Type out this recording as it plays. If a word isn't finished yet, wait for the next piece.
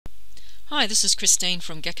Hi, this is Christine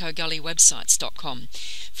from GeckoGullyWebsites.com.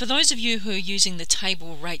 For those of you who are using the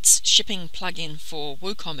Table Rates Shipping plugin for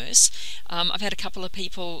WooCommerce, I've had a couple of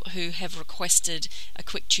people who have requested a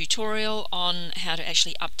quick tutorial on how to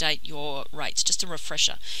actually update your rates, just a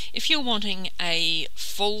refresher. If you're wanting a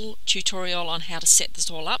full tutorial on how to set this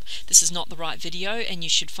all up, this is not the right video, and you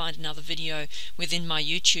should find another video within my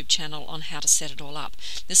YouTube channel on how to set it all up.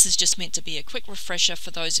 This is just meant to be a quick refresher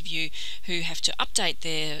for those of you who have to update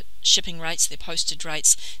their shipping rates, their postage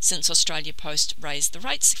rates, since Australia Post raised the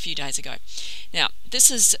rates a few days ago. Now,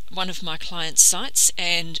 this is one of my clients' sites,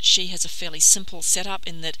 and she has a fairly simple setup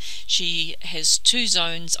in that she has two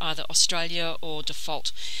zones, either Australia or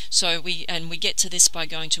default. So we get to this by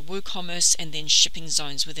going to WooCommerce and then shipping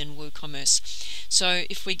zones within WooCommerce. So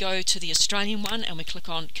if we go to the Australian one and we click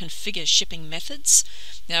on Configure Shipping Methods,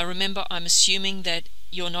 now remember, I'm assuming that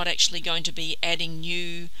you're not actually going to be adding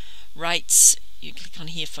new rates. You click on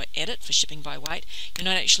here for edit, for shipping by weight. You're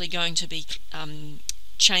not actually going to be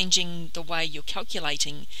changing the way you're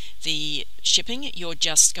calculating the shipping. You're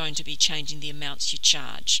just going to be changing the amounts you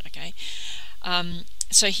charge. Okay.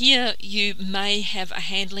 So here you may have a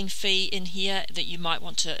handling fee in here that you might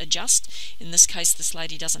want to adjust. In this case, this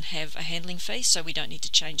lady doesn't have a handling fee, so we don't need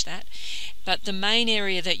to change that. But the main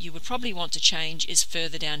area that you would probably want to change is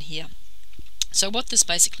further down here. So what this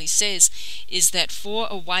basically says is that for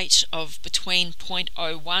a weight of between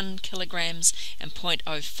 0.01 kilograms and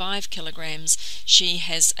 0.05 kilograms, she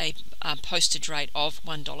has a postage rate of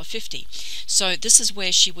 $1.50. So this is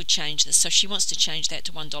where she would change this. So she wants to change that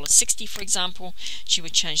to $1.60, for example. She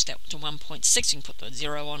would change that to 1.6. You can put the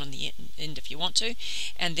 0 on the end if you want to.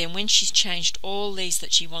 And then when she's changed all these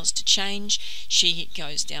that she wants to change, she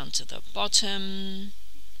goes down to the bottom.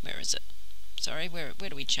 Where is it? Sorry, where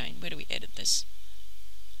do we change? Where do we edit this?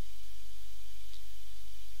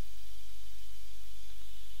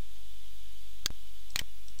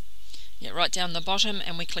 Yeah, right down the bottom,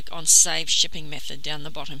 and we click on Save Shipping Method down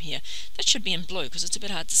the bottom here. That should be in blue because it's a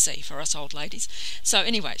bit hard to see for us old ladies. So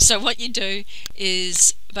anyway, so what you do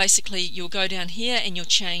is basically you'll go down here and you'll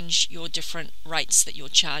change your different rates that you're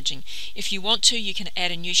charging. If you want to, you can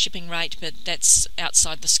add a new shipping rate, but that's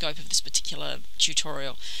outside the scope of this particular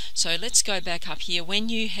tutorial. So let's go back up here. When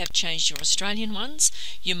you have changed your Australian ones,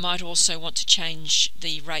 you might also want to change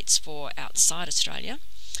the rates for outside Australia.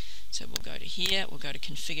 So we'll go to here, we'll go to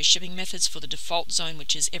Configure Shipping Methods for the default zone,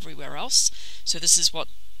 which is everywhere else. So this is what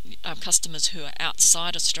customers who are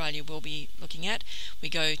outside Australia will be looking at. We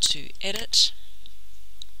go to Edit.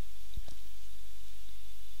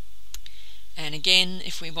 And again,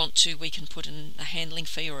 if we want to, we can put in a handling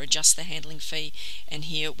fee or adjust the handling fee. And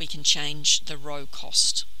here we can change the row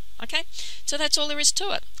cost. Okay, so that's all there is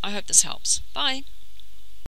to it. I hope this helps. Bye.